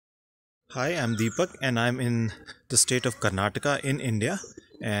Hi, I'm Deepak and I'm in the state of Karnataka in India.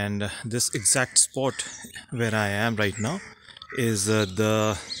 And this exact spot where I am right now is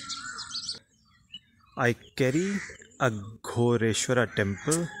the Ikkeri Aghoreshwara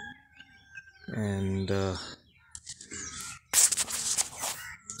temple. And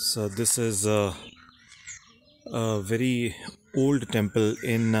so this is a very old temple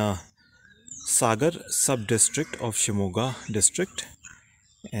in Sagar sub-district of Shimoga district.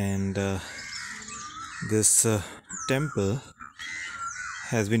 And this temple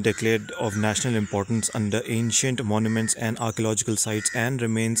has been declared of national importance under Ancient Monuments and Archaeological Sites and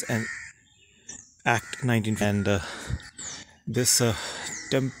remains an Act 19. And this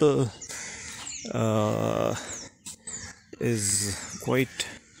temple is quite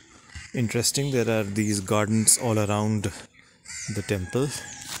interesting. There are these gardens all around the temple,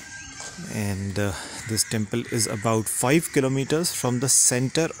 and this temple is about 5 kilometers from the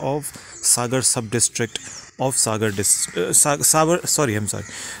center of Sagar sub-district of Sagar of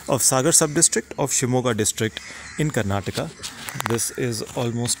Sagar sub-district of Shimoga district in Karnataka. This is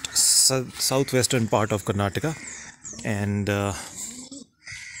almost southwestern part of Karnataka, and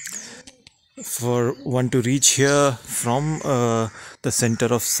for one to reach here from the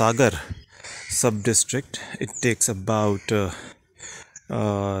center of Sagar sub-district, it takes about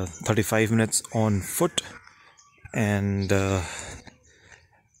 35 minutes on foot, and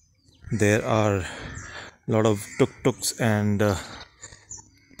there are a lot of tuk-tuks and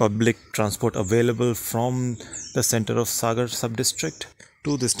public transport available from the center of Sagar sub-district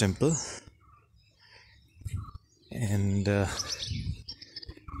to this temple. And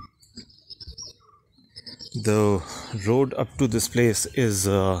the road up to this place is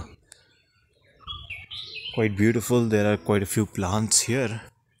quite beautiful. There are quite a few plants here,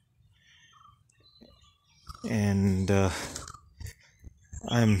 and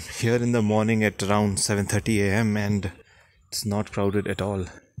I'm here in the morning at around 7:30 a.m. and it's not crowded at all.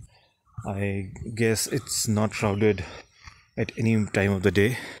 I guess it's not crowded at any time of the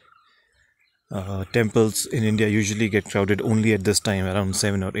day. Temples in India usually get crowded only at this time, around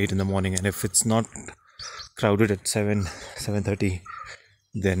 7 or 8 in the morning, and if it's not crowded at 7:30,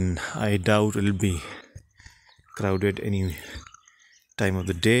 then I doubt it'll be crowded any time of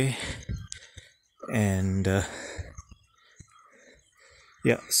the day. And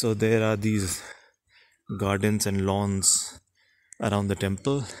yeah, so there are these gardens and lawns around the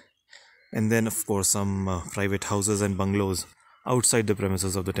temple, and then of course some private houses and bungalows outside the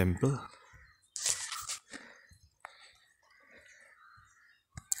premises of the temple.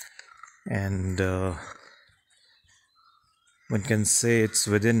 And one can say it's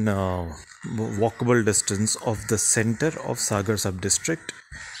within walkable distance of the center of Sagar sub-district.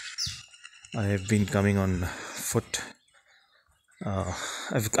 I have been coming on foot.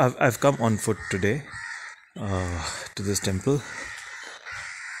 I've come on foot today to this temple,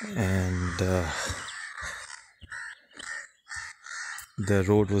 and the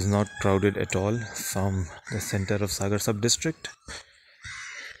road was not crowded at all from the center of Sagar sub-district.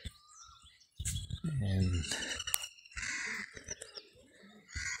 And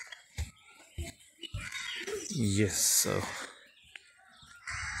yes, so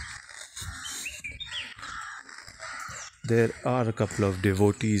there are a couple of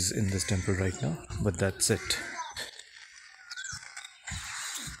devotees in this temple right now, but that's it.